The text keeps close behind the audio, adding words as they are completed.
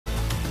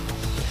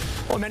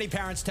Well, many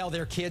parents tell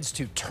their kids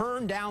to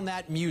turn down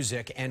that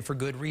music, and for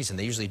good reason.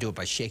 They usually do it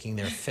by shaking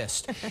their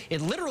fist.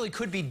 It literally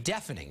could be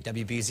deafening.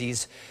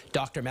 WBZ's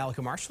Dr.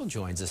 Mallika Marshall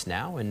joins us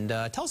now, and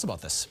tell us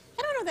about this.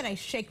 I don't know that I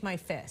shake my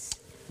fist.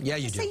 Yeah,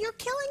 you do. So you're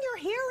killing your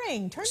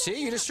hearing. See,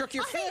 you just shook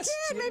your fist.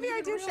 I did. Maybe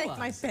I do shake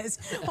my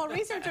fist. Well,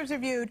 researchers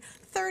reviewed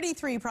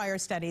 33 prior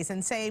studies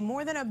and say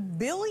more than 1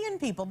 billion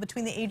people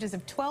between the ages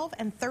of 12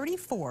 and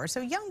 34, so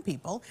young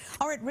people,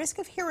 are at risk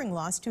of hearing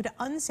loss due to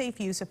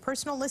unsafe use of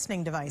personal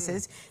listening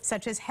devices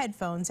such as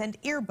headphones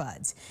and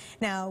earbuds.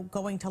 Now,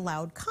 going to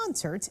loud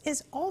concerts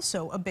is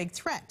also a big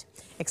threat.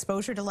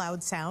 Exposure to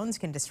loud sounds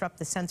can disrupt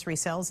the sensory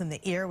cells in the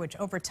ear, which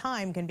over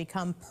time can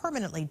become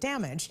permanently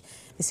damaged.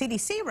 The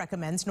CDC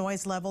recommends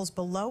noise levels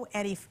below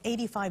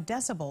 85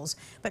 decibels,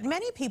 but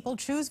many people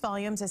choose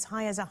volumes as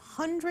high as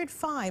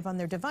 105 on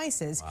their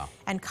devices. Wow.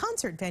 And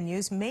concert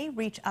venues may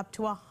reach up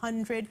to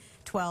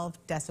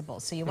 112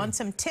 decibels. So you want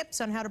some tips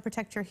on how to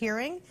protect your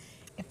hearing?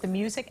 If the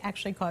music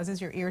actually causes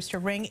your ears to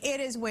ring,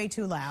 it is way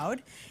too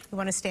loud. You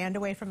want to stand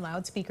away from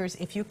loudspeakers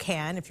if you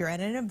can, if you're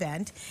at an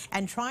event,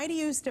 and try to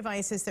use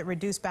devices that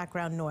reduce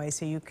background noise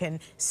so you can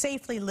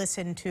safely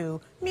listen to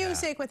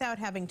music without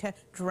having to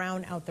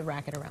drown out the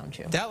racket around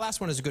you. That last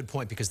one is a good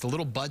point, because the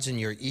little buds in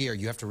your ear,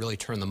 you have to really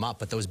turn them up,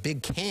 but those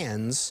big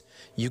cans,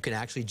 you can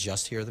actually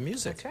just hear the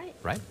music. That's right.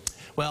 Right?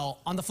 Well,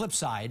 on the flip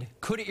side,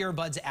 could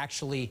earbuds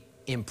actually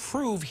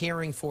improve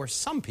hearing for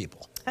some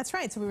people? That's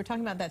right. So we were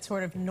talking about that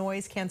sort of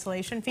noise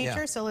cancellation feature.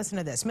 Yeah. So listen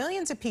to this.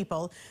 Millions of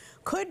people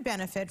could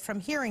benefit from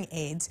hearing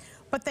aids,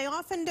 but they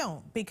often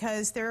don't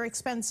because they're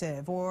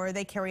expensive or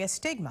they carry a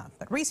stigma.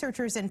 But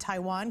researchers in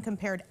Taiwan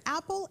compared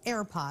Apple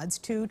AirPods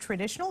to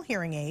traditional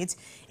hearing aids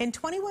in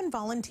 21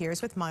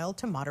 volunteers with mild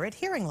to moderate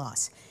hearing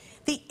loss.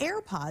 The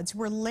AirPods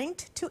were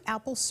linked to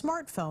Apple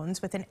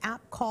smartphones with an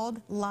app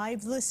called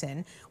Live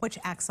Listen, which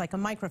acts like a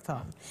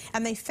microphone.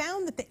 And they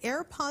found that the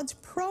AirPods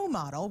Pro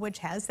model, which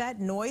has that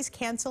noise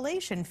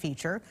cancellation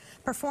feature,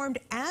 performed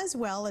as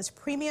well as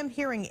premium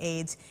hearing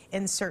aids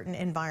in certain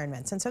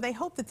environments. And so they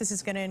hope that this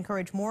is going to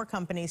encourage more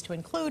companies to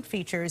include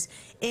features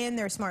in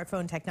their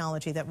smartphone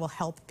technology that will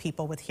help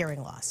people with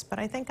hearing loss. But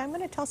I think I'm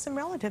going to tell some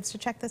relatives to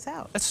check this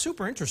out. That's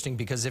super interesting,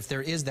 because if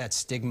there is that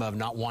stigma of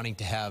not wanting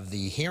to have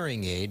the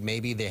hearing aid,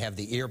 maybe they have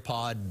the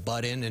earpod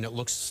button and it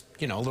looks,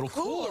 you know, a little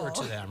cooler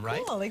to them,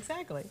 right? Cool,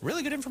 exactly.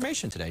 Really good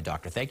information today,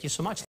 Doctor. Thank you so much.